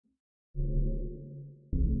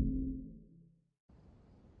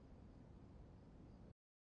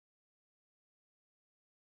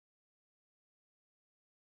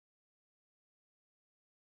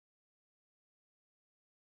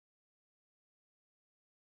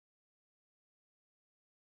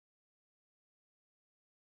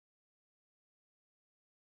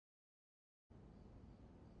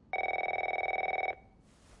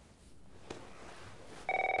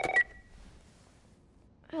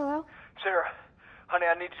Sarah, honey,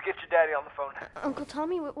 I need to get your daddy on the phone. Uncle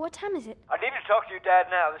Tommy, what time is it? I need to talk to your dad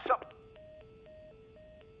now. There's something...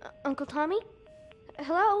 Uncle Tommy?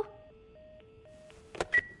 Hello?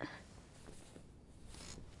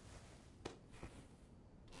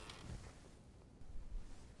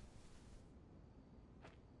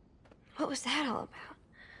 What was that all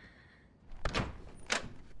about?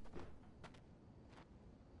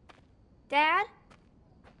 Dad?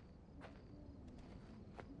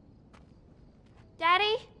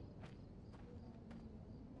 Daddy?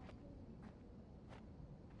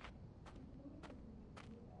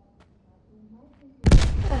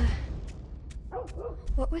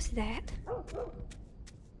 What was that?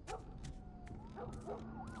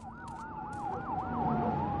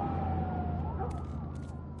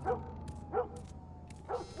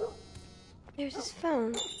 There's his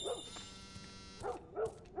phone.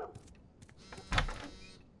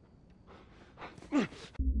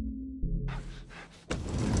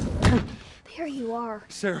 There you are.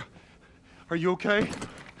 Sarah, are you okay?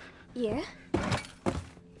 Yeah?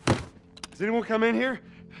 Does anyone come in here?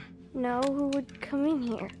 No, who would come in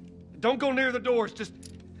here? Don't go near the doors. Just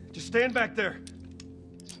stand back there.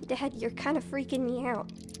 Dad, you're kind of freaking me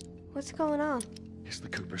out. What's going on? It's the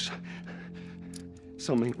Coopers.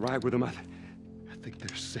 Something ain't right with them. I think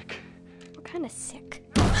they're sick. What kind of sick?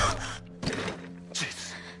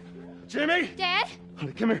 Jeez. Jimmy! Dad?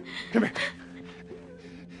 Honey, come here. Come here.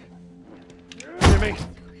 Jimmy!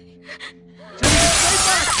 Jimmy, stay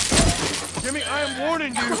back! Jimmy, I am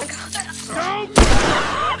warning you. Don't!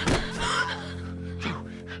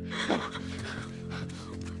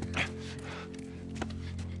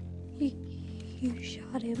 You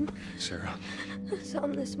shot him. Sarah. I saw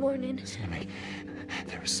him this morning. Listen to me.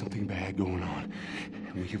 There is something bad going on.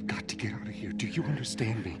 And we have got to get out of here. Do you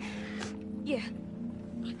understand me? Yeah.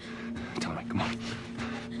 Tommy, come on.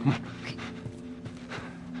 Come on.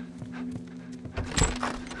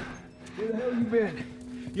 Where the hell you been?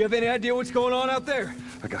 You have any idea what's going on out there?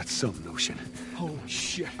 I got some notion. Holy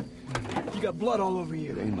shit. You got blood all over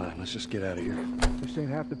you. It ain't mine. Let's just get out of here. They're saying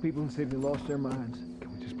half the people in the city lost their minds.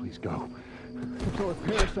 Can we just please go? Some sort of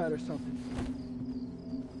parasite or something.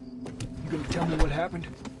 You gonna tell me what happened?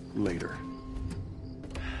 Later.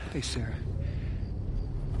 Hey, Sarah.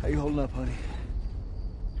 How you holding up, honey?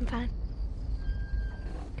 I'm fine.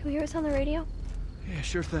 Can we hear us on the radio? Yeah,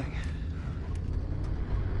 sure thing.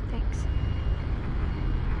 Thanks.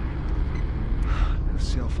 No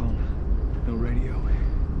cell phone. No radio.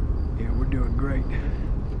 Yeah, we're doing great. A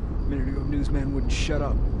minute ago, newsman wouldn't shut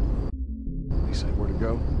up. They said where to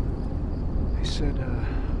go? They said,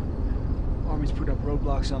 Army's put up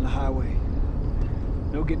roadblocks on the highway.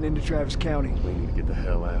 No getting into Travis County. We need to get the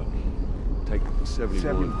hell out. Take 71.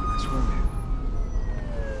 71, that's where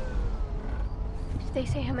Did they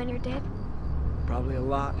say how many are dead? probably a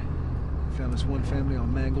lot. Found this one family all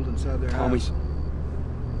mangled inside their Tommy. house.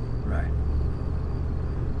 Right.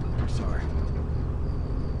 I'm sorry.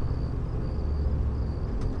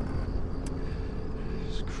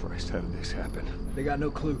 Jesus Christ, how did this happen? They got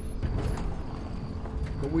no clue.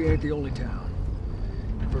 But we ain't the only town.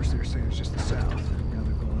 At first they were saying it's just the South. Now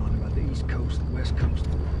they're going on about the East Coast, the West Coast.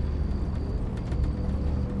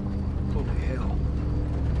 Holy hell.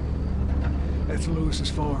 That's Lewis's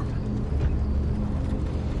farm.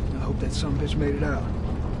 I hope that sumbitch made it out.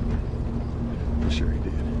 I'm sure he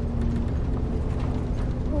did.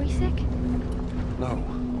 Were we sick? No,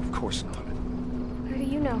 of course not. How do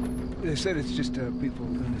you know? They said it's just people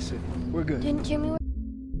in the city. We're good. Didn't Jimmy work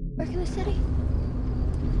in the city?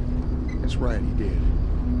 That's right, he did.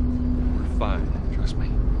 We're fine, trust me.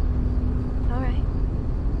 All right.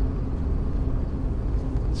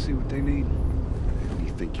 Let's see what they need. What do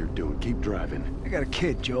you think you're doing? Keep driving. I got a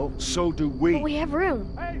kid, Joel. So do we. But we have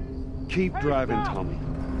room. Keep driving, Tommy.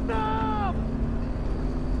 Stop!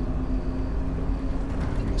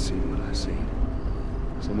 You ain't seen what I seen.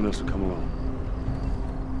 Someone else will come along.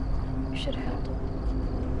 You should have helped him.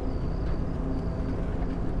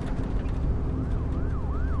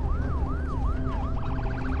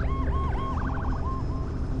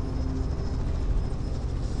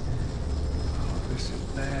 This is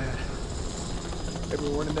bad.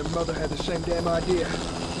 Everyone and their mother had the same damn idea.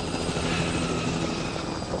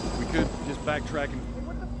 We could just backtrack and...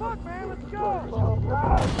 What the fuck, man? Let's go!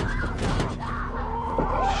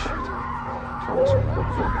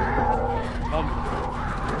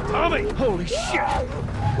 Tommy! Holy shit!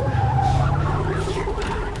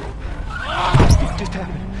 What just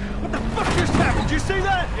happened? What the fuck just happened? Did you see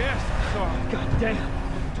that? Yes, I saw him. God damn.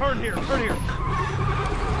 Turn here, turn here.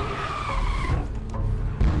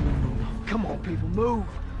 Come on, people, move.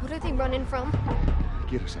 What are they running from?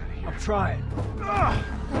 Get us out of here. I'm trying.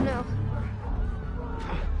 Oh no.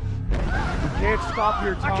 We can't stop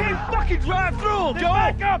here, Tommy. I can't fucking drive through them, Joe!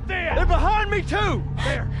 Back up there! They're behind me, too!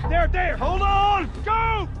 There! Hold on!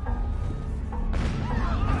 Go!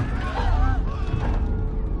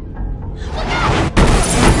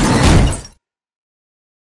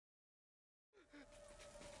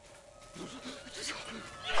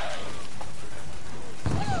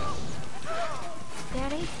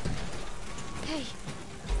 Daddy? Hey.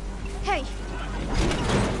 Hey!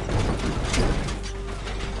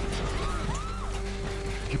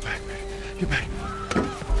 Get back, man. Get back.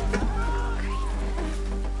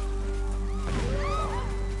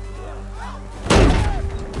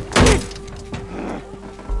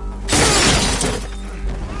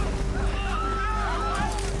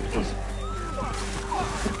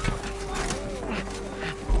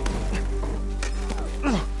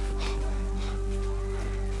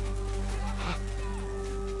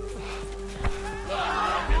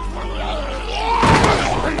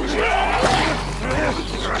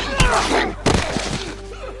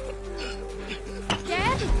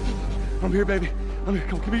 Dad? I'm here, baby. I'm here.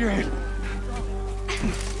 Come, give me your hand.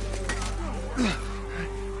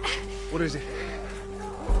 What is it?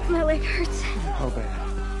 My leg hurts. How bad?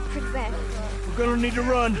 Pretty bad. We're gonna need to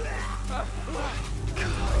run.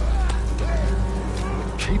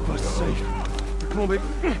 Keep us safe. Come on, baby.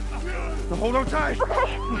 Now hold on tight.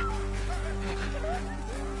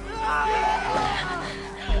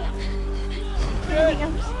 Daddy,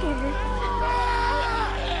 I'm scared.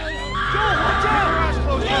 Joe, watch out!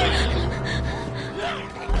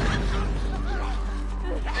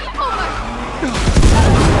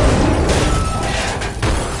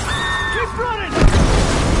 Keep running!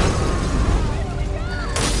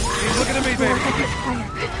 Keep looking at me, baby.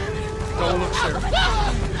 Don't look, Sarah.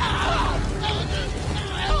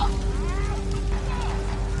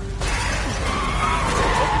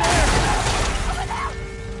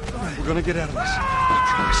 We're gonna get out of this. I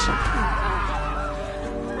promise.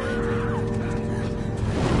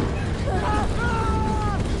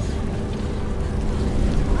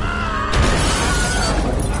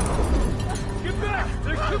 Get back!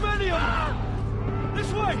 There's too many of them!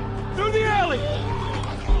 This way! Through the alley!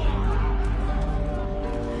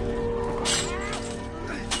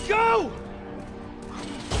 Go!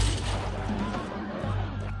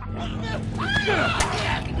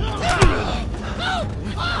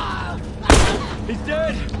 He's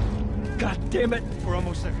dead! God damn it! We're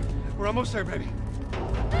almost there. We're almost there, baby.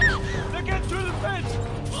 They're getting through the fence!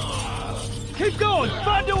 Keep going!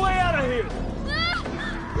 Find a way out of here!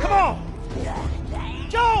 Come on!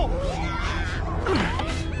 Joe!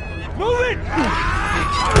 Move it!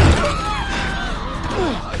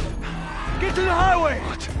 Get to the highway!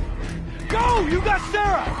 What? Go! You got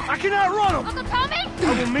Sarah! I can outrun them! Uncle Tommy?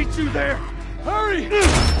 I will meet you there! Hurry!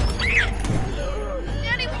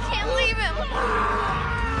 Daddy, we can't leave him.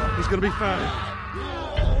 He's gonna be fine.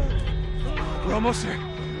 We're almost there.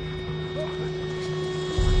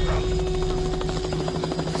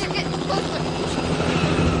 They're getting closer.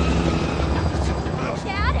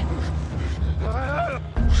 Dad?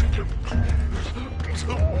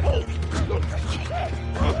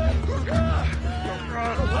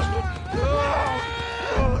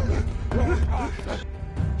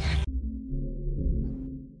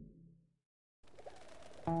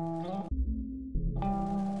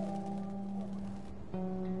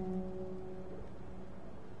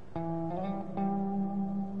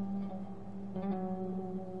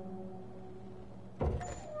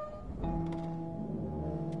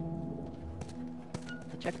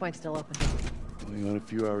 Checkpoint's still open. Only got a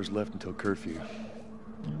few hours left until curfew.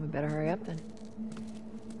 Well, we better hurry up then.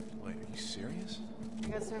 Wait, are you serious? I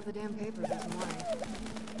gotta serve the damn papers this morning.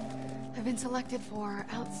 I've been selected for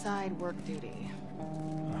outside work duty.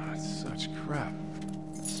 Oh, it's such crap.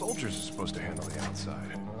 Soldiers are supposed to handle the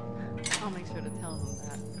outside. I'll make sure to tell them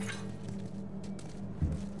that.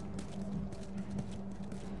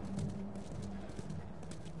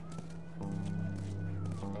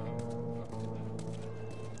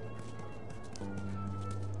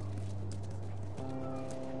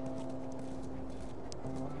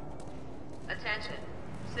 Attention.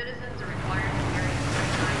 Citizens are required to carry a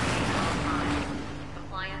certain ID at all times.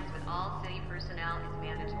 Compliance with all city personnel is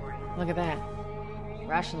mandatory. Look at that.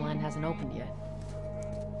 Ration line hasn't opened yet.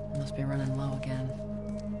 Must be running low again.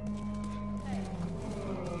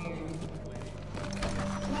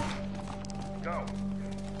 Go.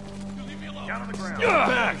 Down on the ground.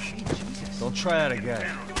 Back! Don't try that again.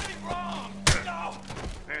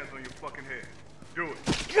 Hands on your fucking head. Do it.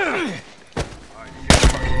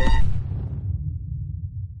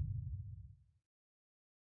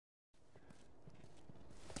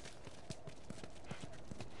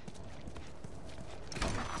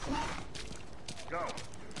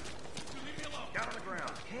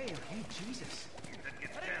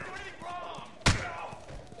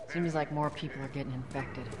 Seems like more people are getting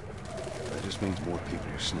infected. That just means more people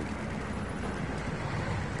are sneaking.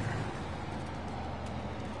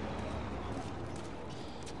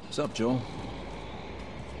 What's up, Joel?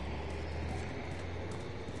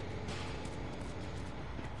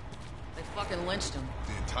 They fucking lynched him.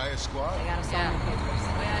 The entire squad? They got us all in the papers.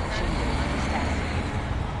 Shouldn't get him on the staff.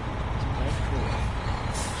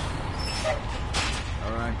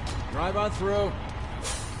 All right, drive on through.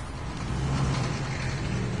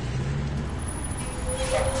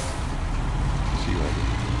 See you later.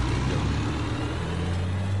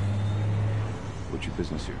 What's your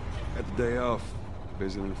business here? Got the day off.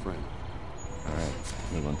 Visiting a friend. All right,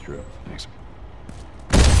 move on through. Thanks.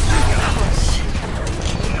 Get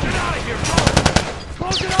out of here, bro!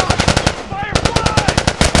 Close it off! Firefly!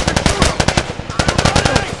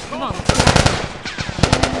 Come on, let's go.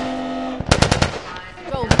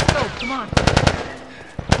 Go, let's go, come on. All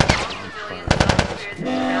civilians must clear the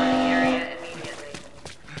surrounding area immediately.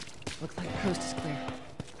 Looks like the coast is clear.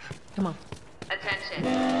 Come on. Attention.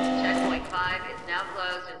 Checkpoint 5 is now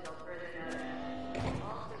closed until further notice.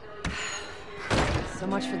 All civilians... So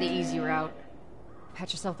much for the easy route.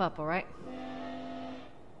 Patch yourself up, all right?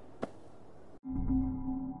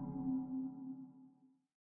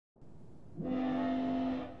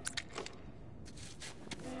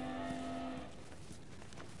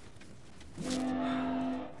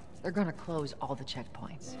 They're gonna close all the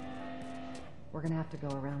checkpoints. We're gonna have to go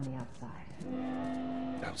around the outside.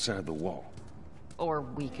 Outside the wall. Or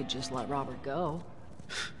we could just let Robert go.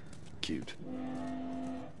 Cute.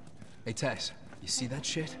 Hey, Tess, you see that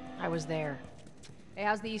shit? I was there. Hey,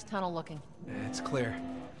 how's the east tunnel looking? It's clear.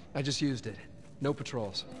 I just used it. No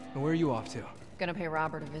patrols. And where are you off to? Gonna pay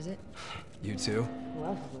Robert a visit? You too? Who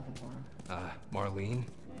else is looking for him? Marlene.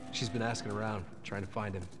 She's been asking around, trying to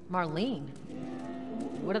find him. Marlene?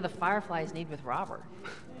 What do the Fireflies need with Robert?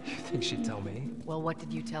 You think she'd tell me? Well, what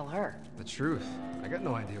did you tell her? The truth. I got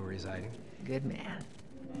no idea where he's hiding. Good man.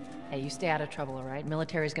 Hey, you stay out of trouble, all right?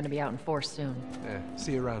 Military's gonna be out in force soon. Yeah,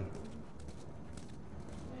 see you around.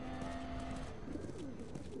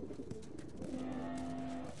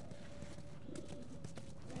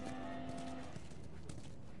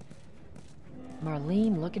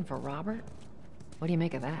 Marlene looking for Robert? What do you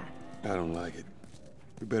make of that? I don't like it.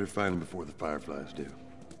 We better find him before the Fireflies do.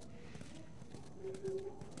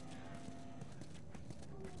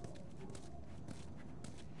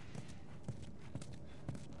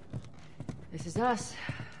 This is us.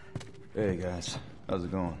 Hey, guys. How's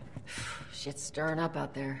it going? Shit's stirring up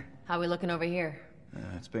out there. How we looking over here?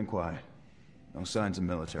 It's been quiet. No signs of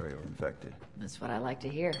military or infected. That's what I like to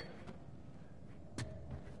hear.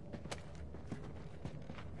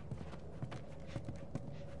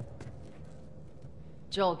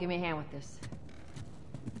 Joel, give me a hand with this.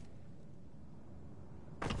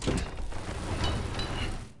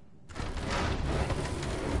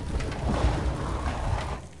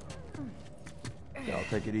 Yeah, I'll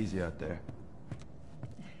take it easy out there.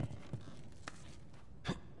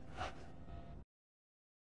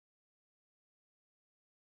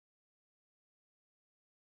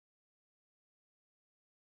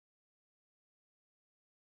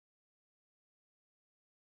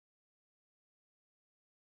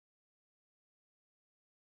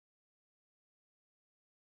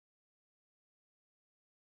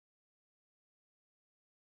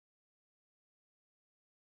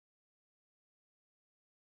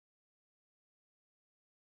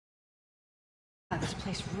 God, this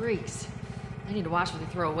place reeks. I need to watch what they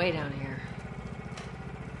throw away down here.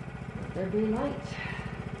 Let there be light.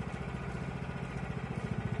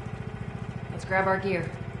 Let's grab our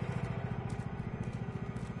gear.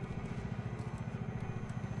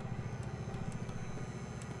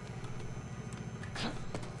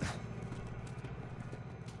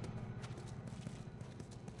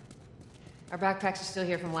 Our backpacks are still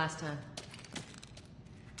here from last time.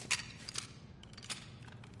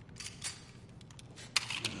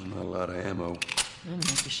 Not a lot of ammo.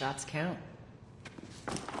 Make your shots count.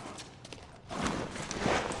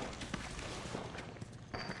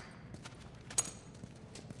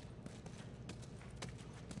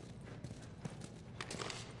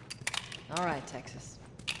 All right, Texas.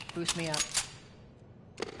 Boost me up.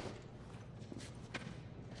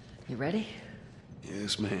 You ready?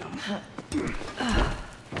 Yes, ma'am.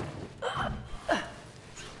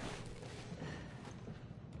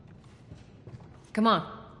 Come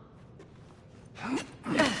on.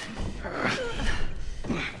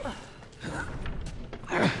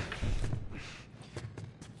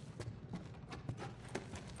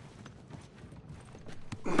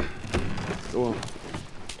 Go on.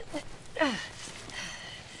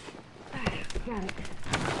 Got it.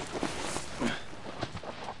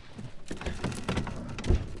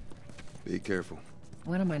 careful.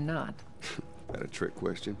 When am I not? That a trick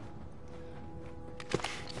question?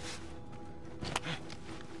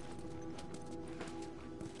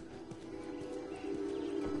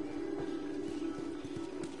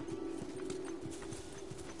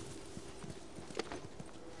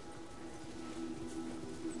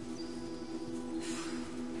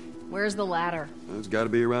 Where's the ladder? Well, it's got to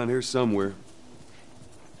be around here somewhere.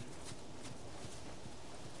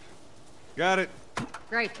 Got it.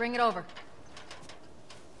 Great, bring it over.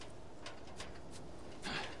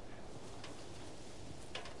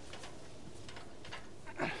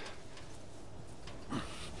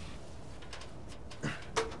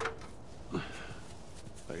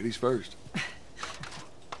 Ladies first.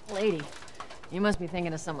 Lady, you must be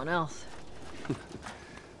thinking of someone else.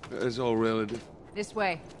 That's all relative. This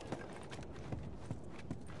way.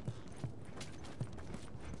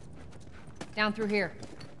 Down through here.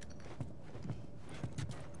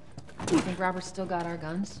 You think Robert's still got our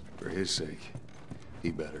guns? For his sake,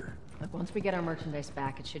 he better. Look, once we get our merchandise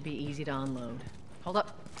back, it should be easy to unload. Hold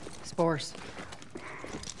up. Spores.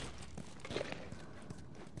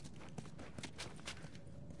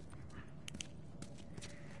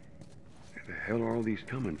 Where the hell are all these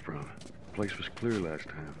coming from? The place was clear last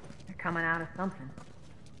time. They're coming out of something.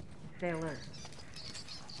 Stay alert.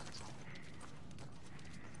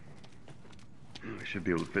 We should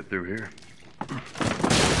be able to fit through here.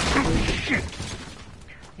 Shit!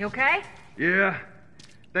 You okay? Yeah.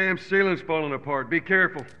 Damn ceiling's falling apart. Be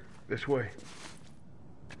careful. This way.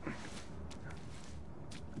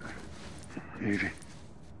 Easy.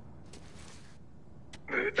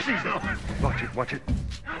 Watch it, watch it.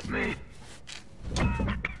 Help me.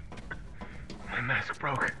 My mask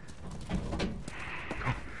broke.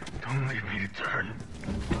 Don't leave me to turn.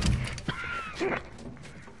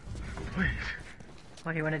 Please.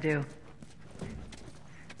 What do you want to do?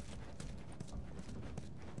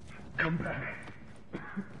 Come back.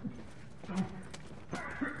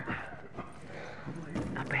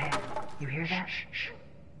 Up ahead. You hear that? Shh.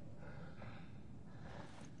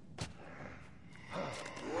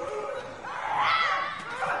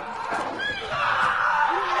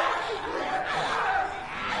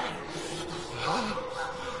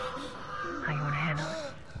 How you want to handle it?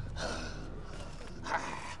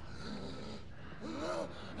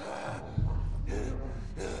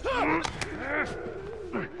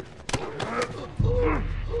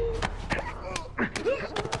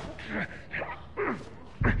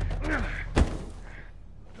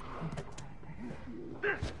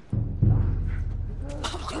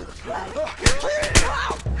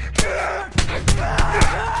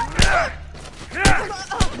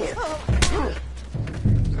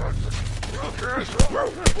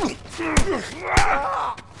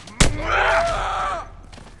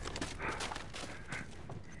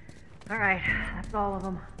 All right, that's all of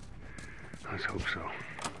them. Let's hope so.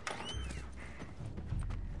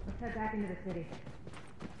 Let's head back into the city.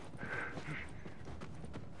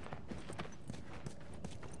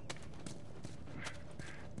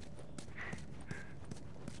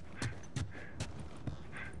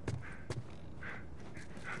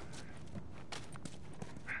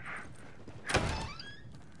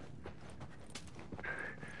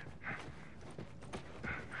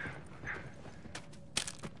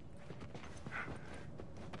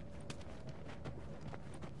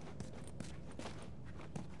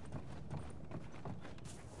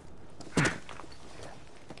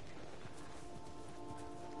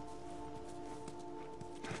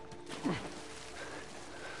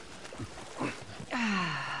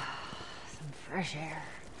 Fresh air.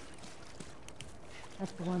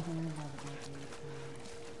 That's the one thing I love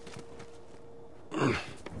about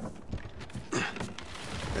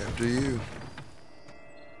the After you.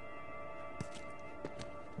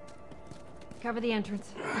 Cover the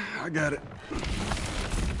entrance. I got it.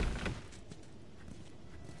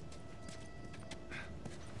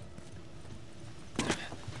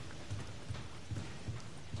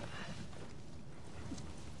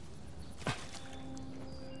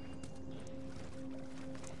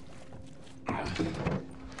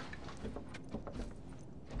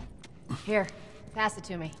 Here, pass it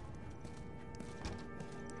to me.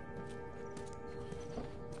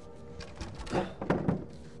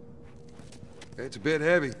 It's a bit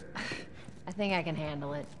heavy. I think I can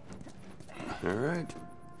handle it. All right.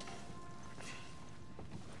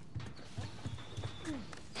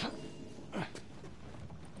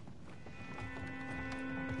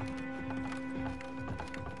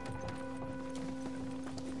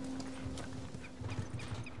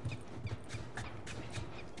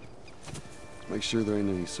 Make sure there ain't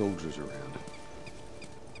any soldiers around.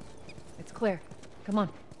 It's clear. Come on.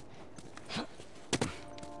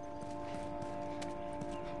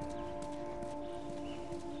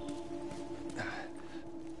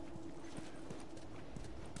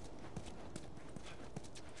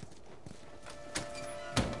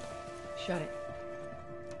 Shut it.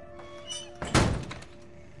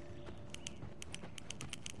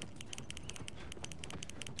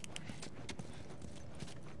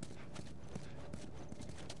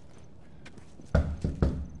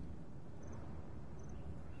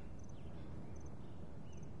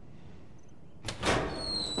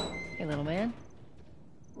 Hey, little man.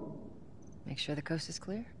 Make sure the coast is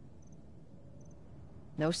clear.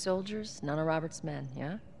 No soldiers, none of Robert's men,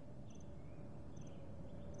 yeah?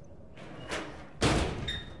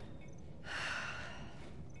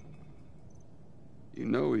 You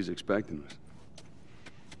know he's expecting us.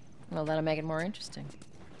 Well, that'll make it more interesting.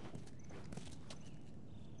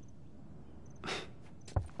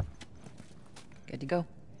 Good to go.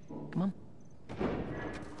 Come on.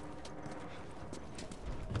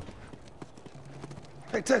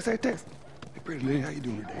 Hey, Tex, hey, pretty lady, how you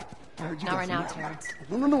doing today? I heard you Not got right some now, out. Terrence.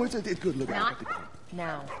 No, it's good. Look, Not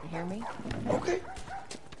now. You hear me? Okay.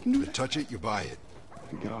 You do You that. touch it, you buy it.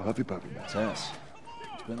 You get all huffy puppy. Tess,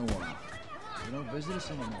 it's been a while. You don't visit us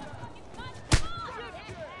anymore.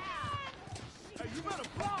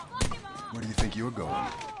 Where do you think you're going?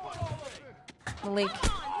 Malik,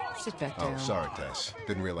 sit back down. Oh, sorry, Tess.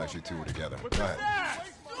 Didn't realize you two were together. Go ahead.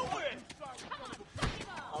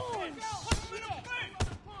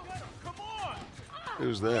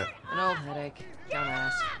 Who's that? An old headache. Don't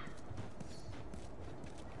ask.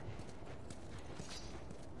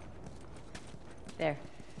 There.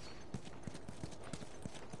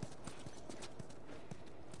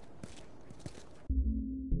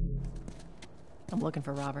 I'm looking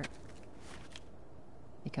for Robert.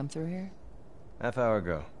 You come through here? Half hour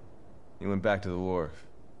ago. He went back to the wharf.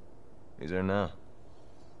 He's there now.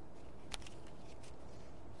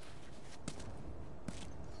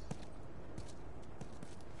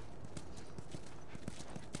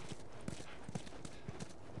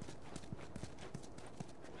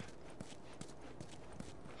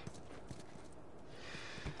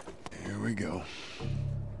 Here we go.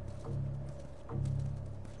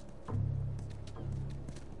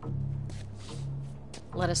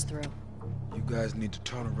 Let us through. You guys need to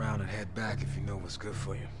turn around and head back if you know what's good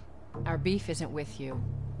for you. Our beef isn't with you.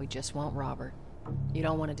 We just want Robert. You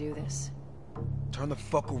don't want to do this. Turn the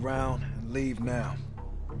fuck around and leave now.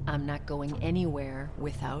 I'm not going anywhere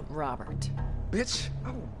without Robert. Bitch,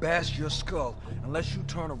 I will bash your skull unless you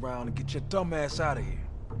turn around and get your dumb ass out of here.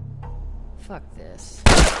 Fuck this.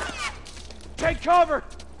 Take cover!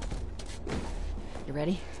 You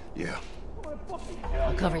ready? Yeah.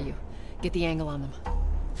 I'll cover you. Get the angle on them.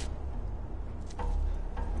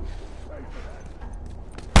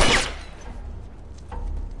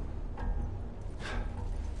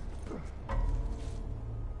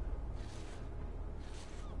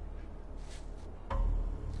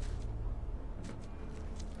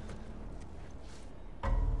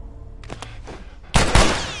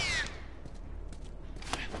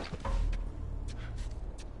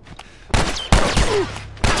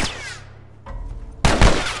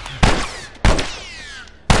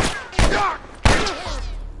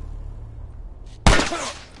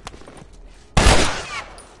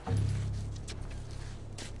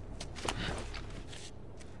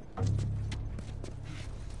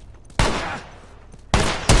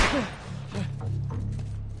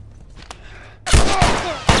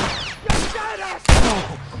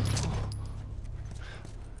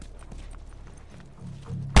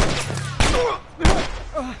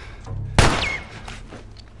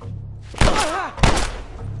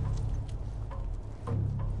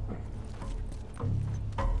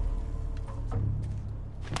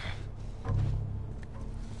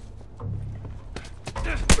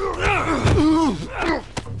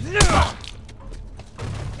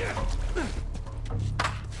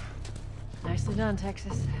 Nicely done,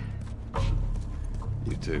 Texas.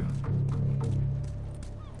 You too.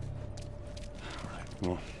 All right,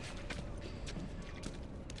 come on.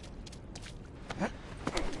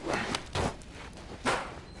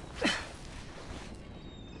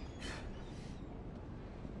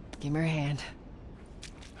 Give me your hand.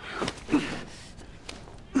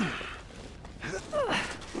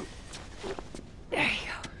 There you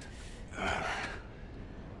go.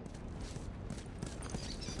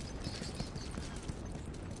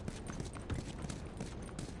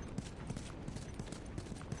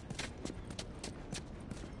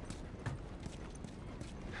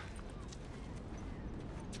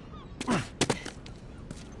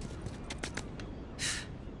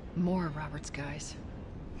 More of Robert's guys.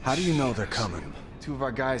 How do you know they're coming? Two of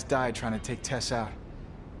our guys died trying to take Tess out.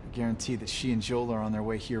 I guarantee that she and Joel are on their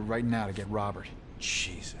way here right now to get Robert.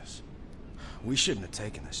 Jesus. We shouldn't have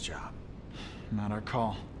taken this job. Not our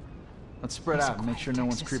call. Let's spread out and make sure no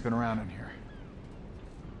one's creeping around in here.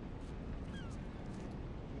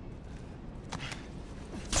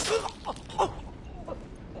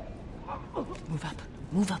 Move up.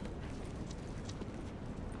 Move up.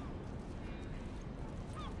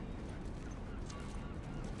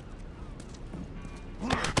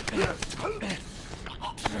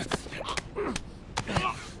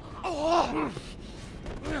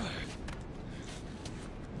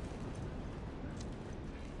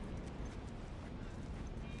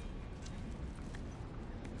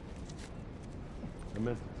 I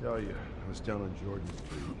meant to tell you, I was down on Jordan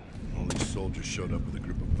Street. All these soldiers showed up with a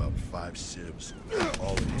group of about 5 civs.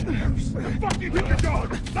 All in handcuffs. The fuck you think you're doing?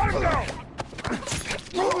 Let him go!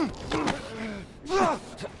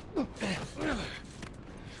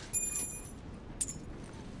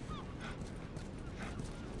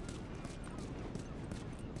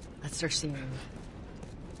 Let's search the area.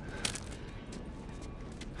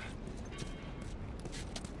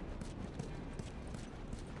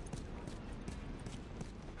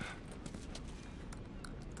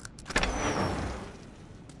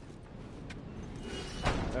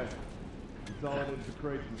 Hey, consolidated the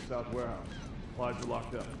crates in the south warehouse. Supplies are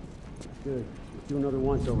locked up. Good. Let's do another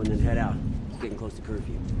once-over and then head out. It's getting close to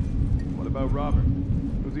curfew. What about Robert?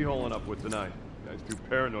 Who's he holing up with tonight? Guy's too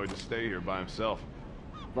paranoid to stay here by himself.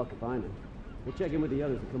 Fuck if I know. We'll check in with the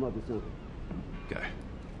others and come up with something. Okay.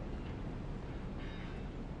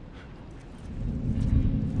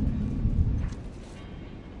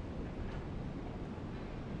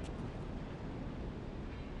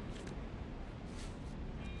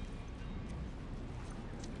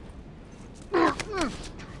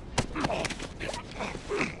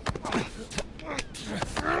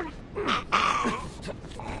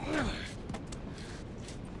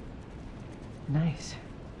 Nice.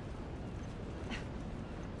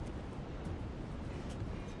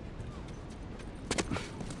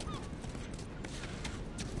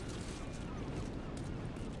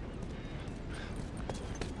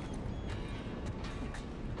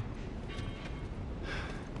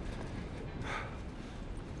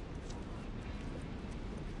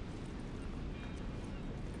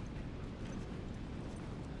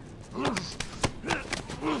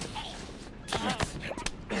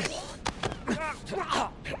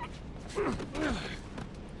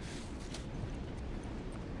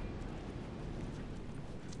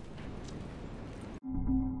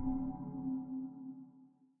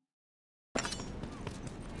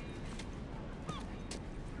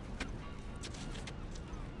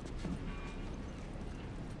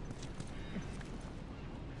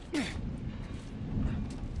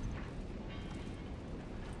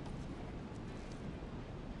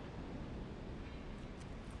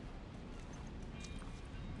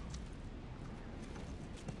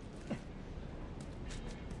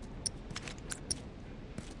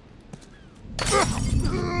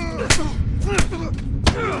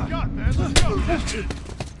 God, man, let's go!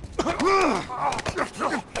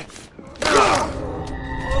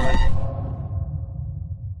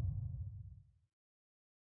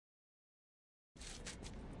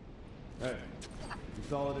 Hey,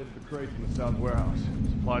 consolidated the crates in the south warehouse.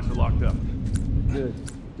 Supplies are locked up. Good.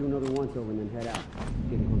 Let's do another once-over and then head out. It's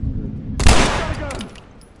getting close to curfew.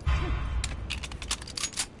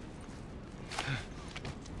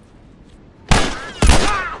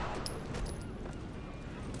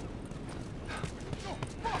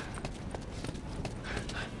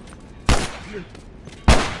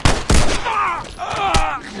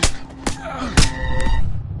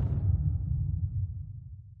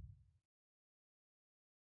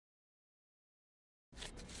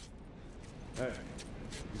 Hey,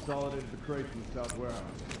 consolidated the crates in the south warehouse.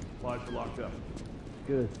 Supplies are locked up.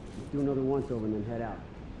 Good. Let's do another once-over and then head out.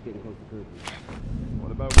 It's getting close to curfew.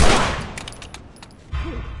 What about...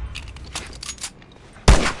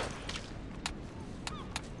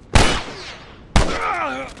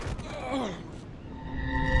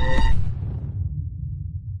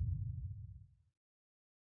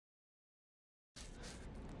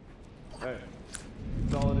 Hey,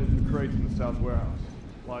 consolidated the crates in the south warehouse.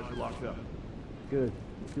 Supplies are locked up. Good.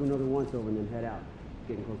 Let's do another once-over and then head out. It's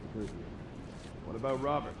getting close to curfew. What about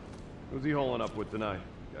Robert? Who's he holing up with tonight?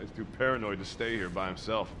 Guy's too paranoid to stay here by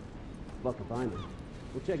himself. Fuck if I know.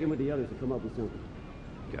 We'll check in with the others and come up with something.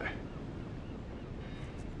 Okay.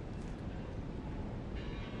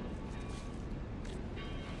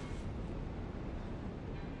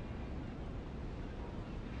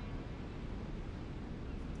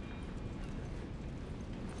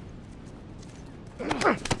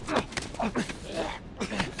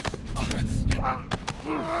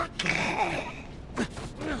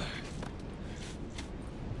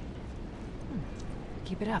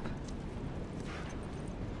 Keep it up.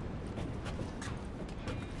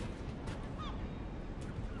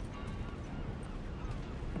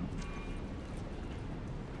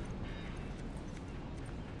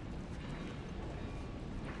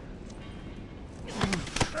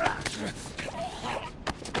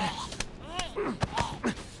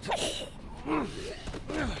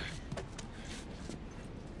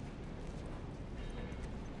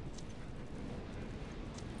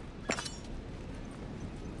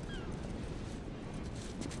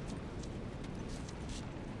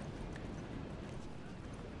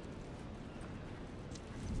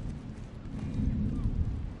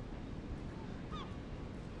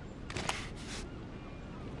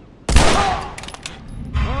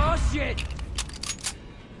 Oh, shit!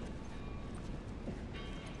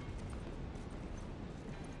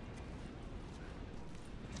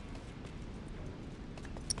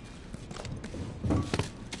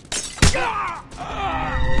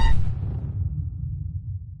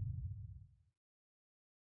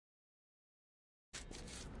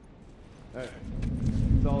 Hey,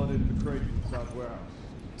 consolidated the crates in the South Warehouse.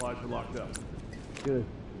 Supplies are locked up. Good.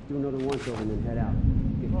 Do another once over and then head out.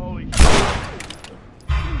 Holy shit!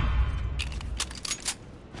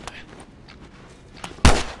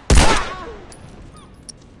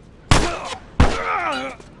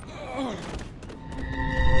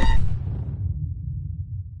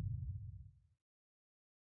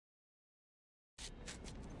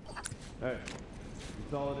 Hey,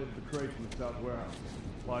 consolidated the crates in the South Warehouse.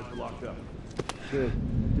 Supplies are locked up. Good.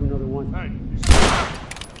 Do another once. Hey, you stop!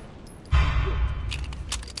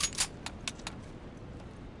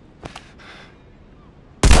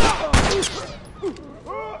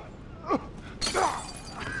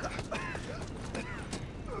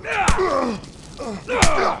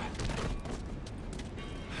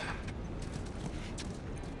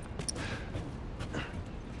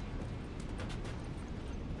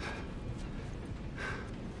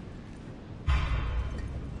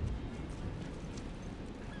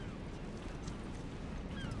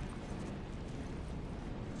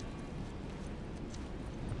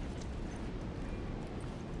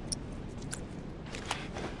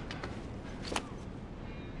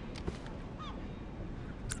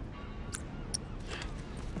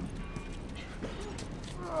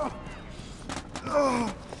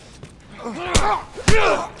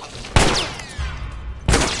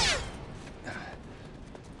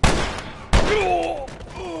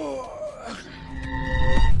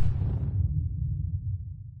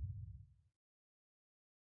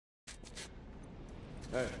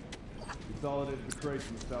 Hey, consolidated the crates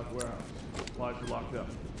in the South Warehouse. Supplies are locked up.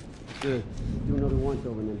 Good. Do another once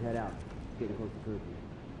over and then head out. Getting close to curfew.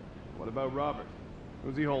 What about Robert?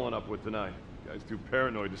 Who's he holing up with tonight? Guy's too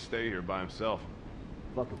paranoid to stay here by himself.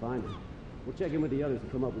 Fuck if I know. We'll check in with the others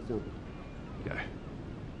and come up with something. Okay.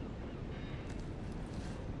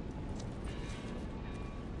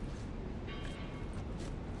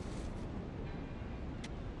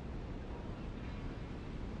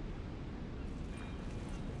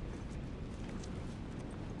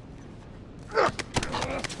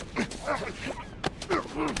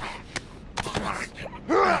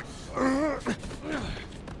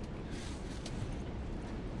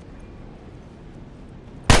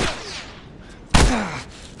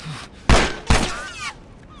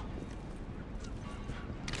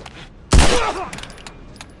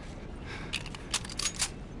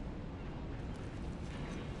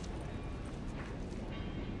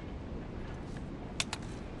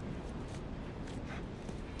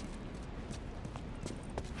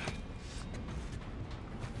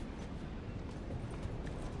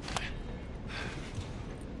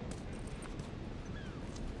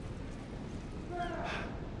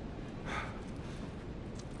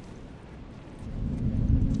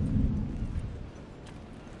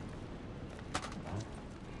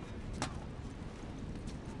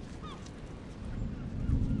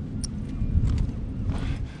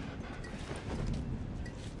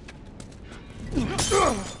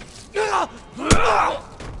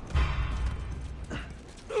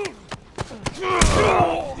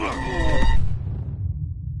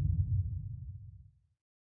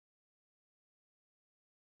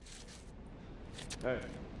 Hey,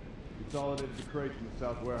 consolidated the crates in the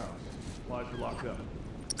South Warehouse. Supplies are locked up.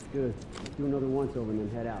 Good. Do another once over and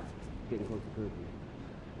then head out. Getting close to curfew.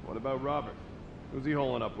 What about Robert? Who's he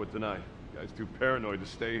holing up with tonight? Guy's too paranoid to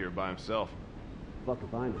stay here by himself. Fuck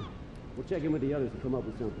if I know. We'll check in with the others and come up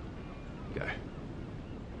with something. Okay.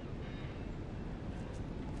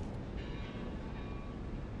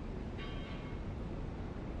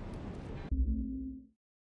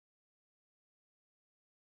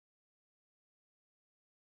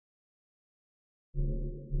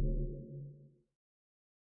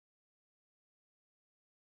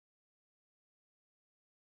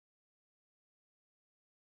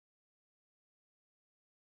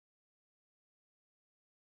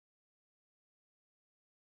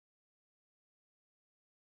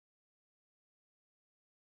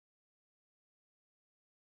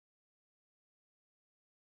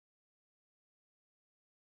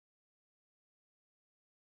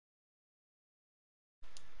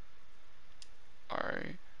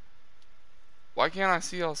 Alright. Why can't I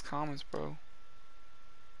see y'all's comments, bro?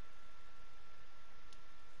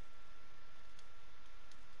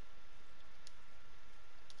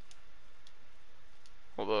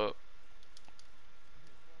 Hold up.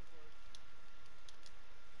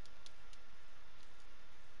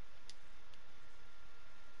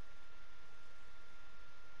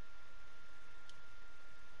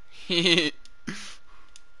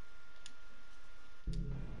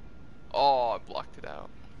 Oh, I blocked it out.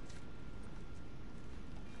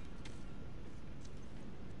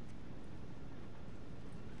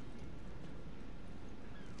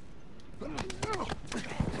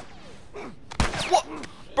 What?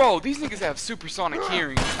 Bro, these niggas have supersonic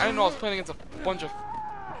hearing. I didn't know I was playing against a bunch of...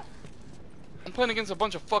 I'm playing against a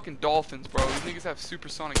bunch of fucking dolphins, bro. These niggas have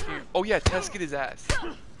supersonic hearing. Oh yeah, Tess, get his ass.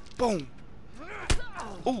 Boom.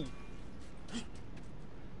 Ooh.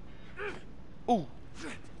 Ooh.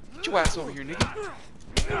 Get your ass over here, nigga.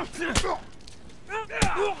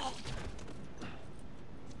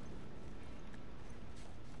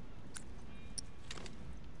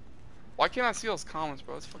 Why can't I see those comments,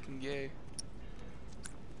 bro? It's fucking gay.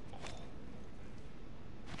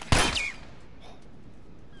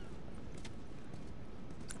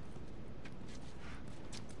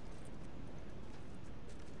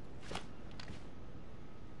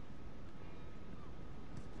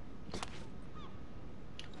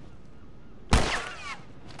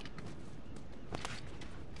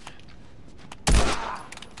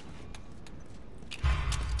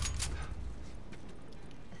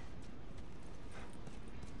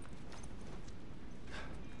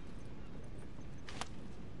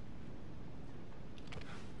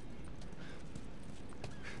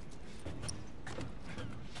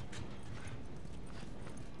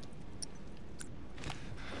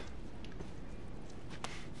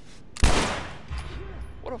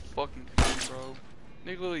 What a fucking cunt, bro.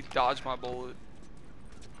 Nigga literally dodged my bullet.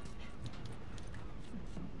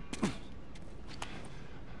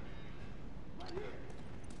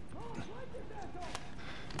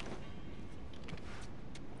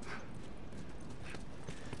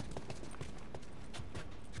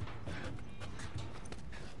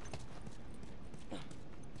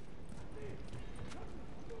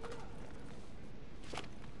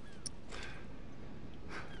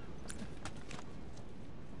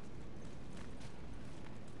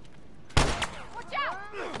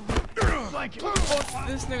 Where the fuck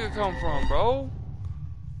did this nigga come from, bro?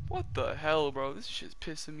 What the hell, bro? This shit's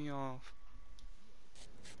pissing me off.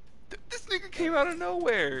 This nigga came out of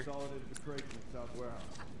nowhere.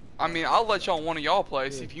 I mean, I'll let one of y'all play,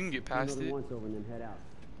 see if you can get past it. Once over and then head out.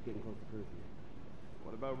 Getting close to cruising.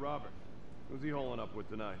 What about Robert? Who's he holing up with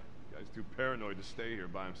tonight? Guy's too paranoid to stay here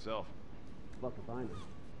by himself. Luck to find him.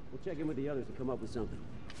 We'll check in with the others and come up with something.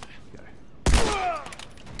 Okay.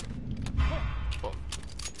 Oh.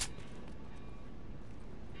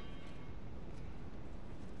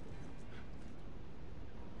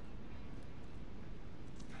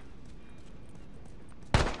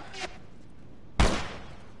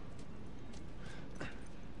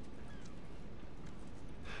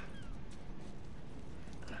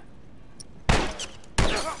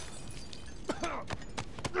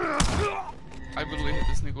 I literally hit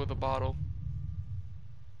this nigga with a bottle.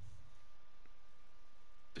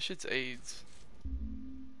 This shit's AIDS.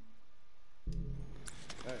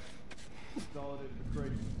 Hey, consolidated the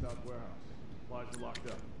crates in the South Warehouse. Supplies are locked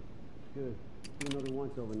up. Good. Do another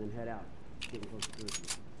once over and then head out. Getting close to cruising.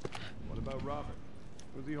 What about Robert?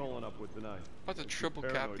 Who's he holing up with tonight? I'm about to triple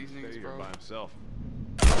cap these niggas, here bro. By himself.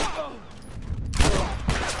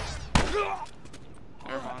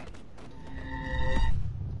 Never mind.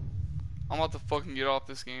 I'm about to fucking get off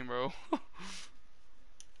this game, bro.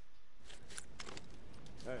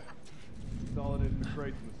 Hey, consolidated the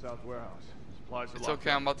crates in the South Warehouse. Supplies are It's locked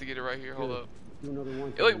okay, up. I'm about to get it right here. Hold up. Do another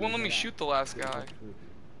once It like won't let me shoot the last guy.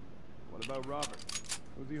 What about Robert?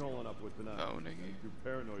 Who's he holing up with tonight? Oh, nigga. He's too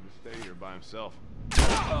paranoid to stay here by himself.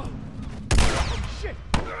 Shit!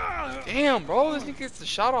 Damn, bro, this nigga gets the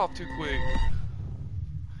shot off too quick.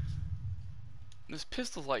 This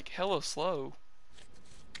pistol's like hella slow.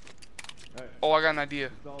 Hey, Oh, I got an idea.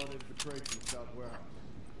 consolidated the crates in the South Warehouse.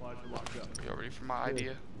 Supplies are locked up. Y'all ready for my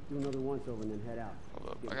idea? Do another once over and then head out. Hold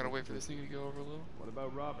up. I gotta wait for this nigga to go over a little. What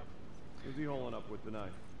about Robert? Who's he holding up with tonight?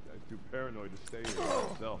 Guy's too paranoid to stay here by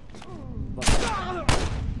himself.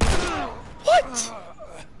 What?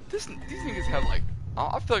 These niggas have like,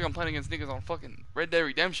 I feel like I'm playing against niggas on fucking Red Dead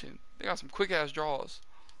Redemption. They got some quick ass draws.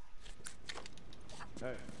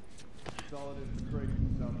 Hey, consolidated the crate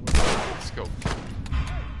in the southwest. Let's go.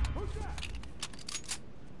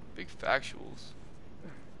 Big factuals.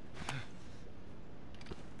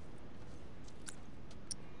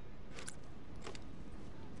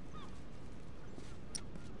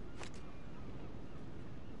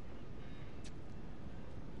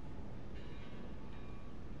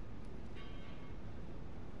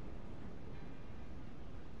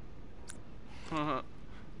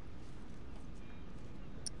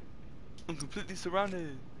 I'm completely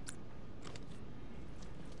surrounded.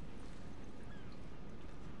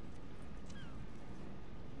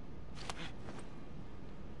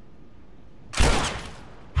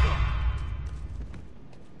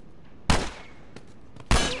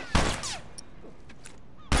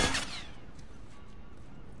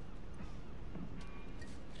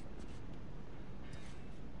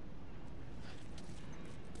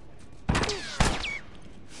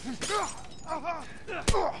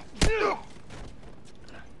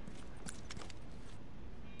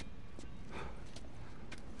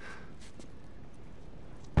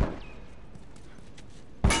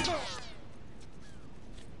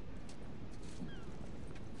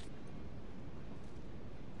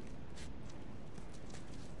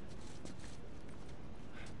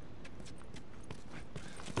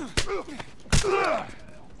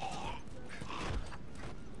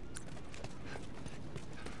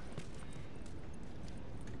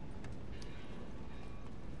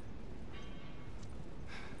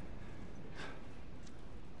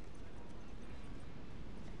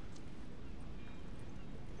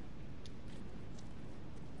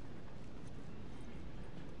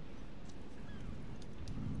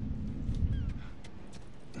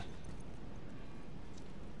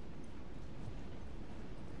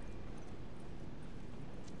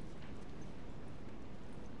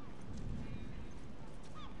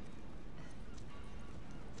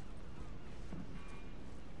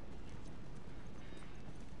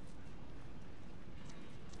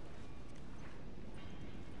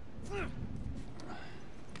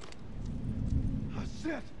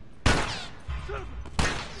 Shit!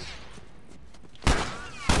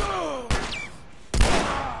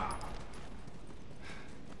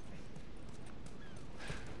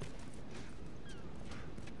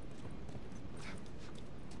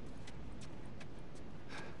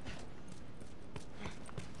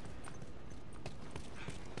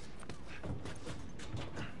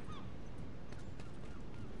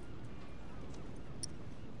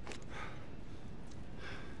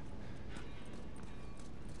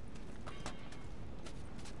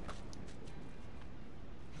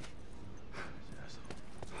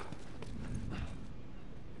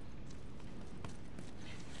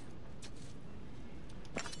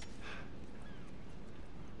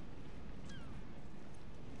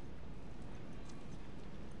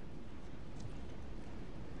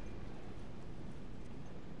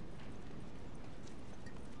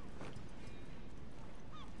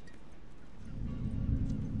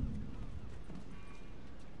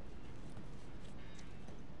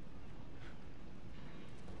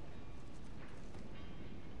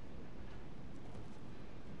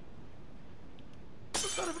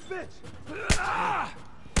 Son of of a bitch!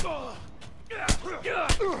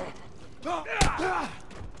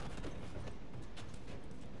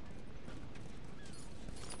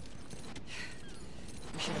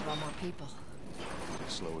 We should have brought more people.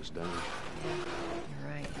 Slow us down. Yeah, you're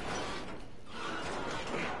right.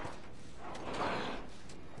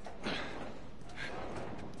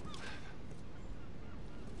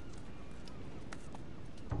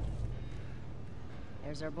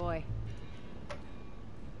 There's our boy.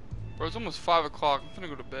 Bro, it's almost 5 o'clock. I'm finna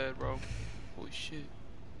go to bed, bro. Holy shit.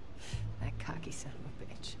 That cocky son of a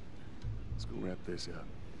bitch. Let's go wrap this up.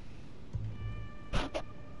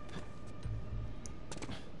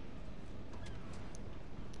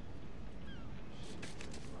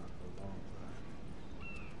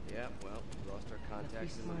 Yeah, well, we lost our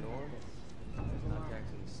contacts in the north,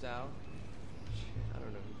 contacts in the south. I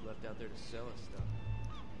don't know who left out there to sell us stuff.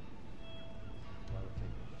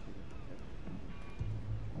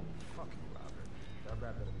 Fucking Robert. That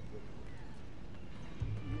rabbit will be good.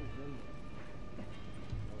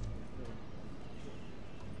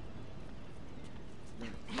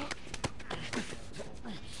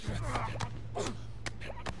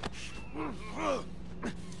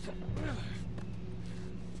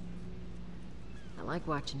 like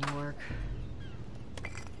watching you work.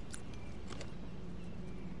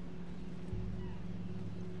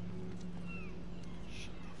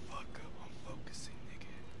 Shut the fuck up, I'm focusing,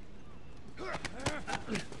 nigga.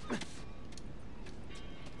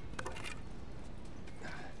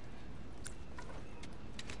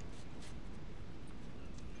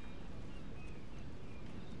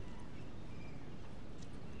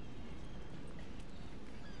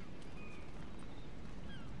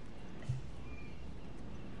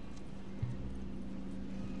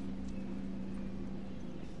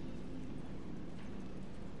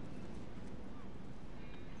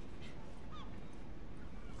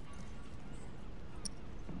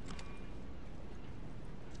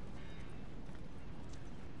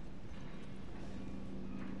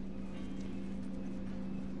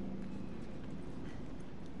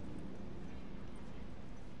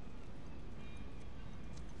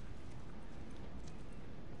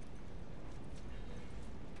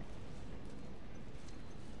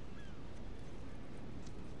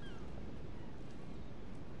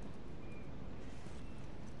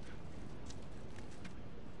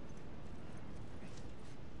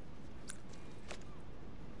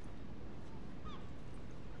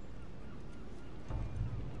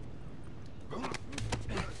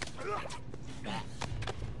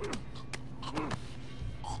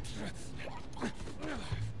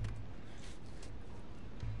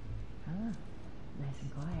 Nice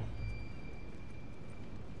and quiet.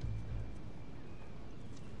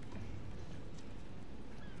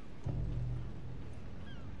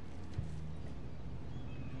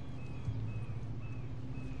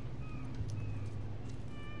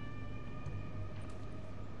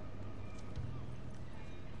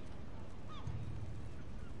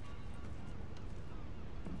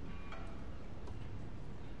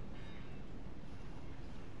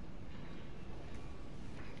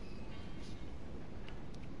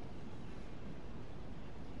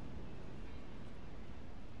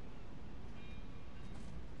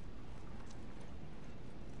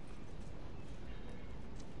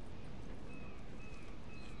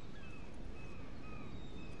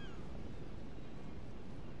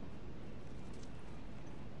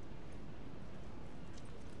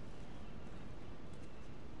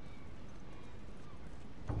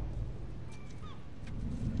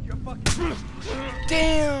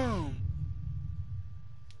 Damn!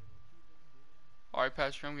 Alright,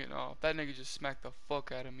 Pastor, I'm getting off. That nigga just smacked the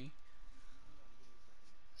fuck out of me.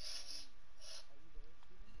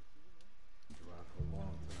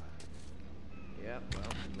 Yeah, well,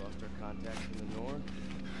 we lost our contacts in the north,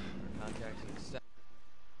 our contacts in the south.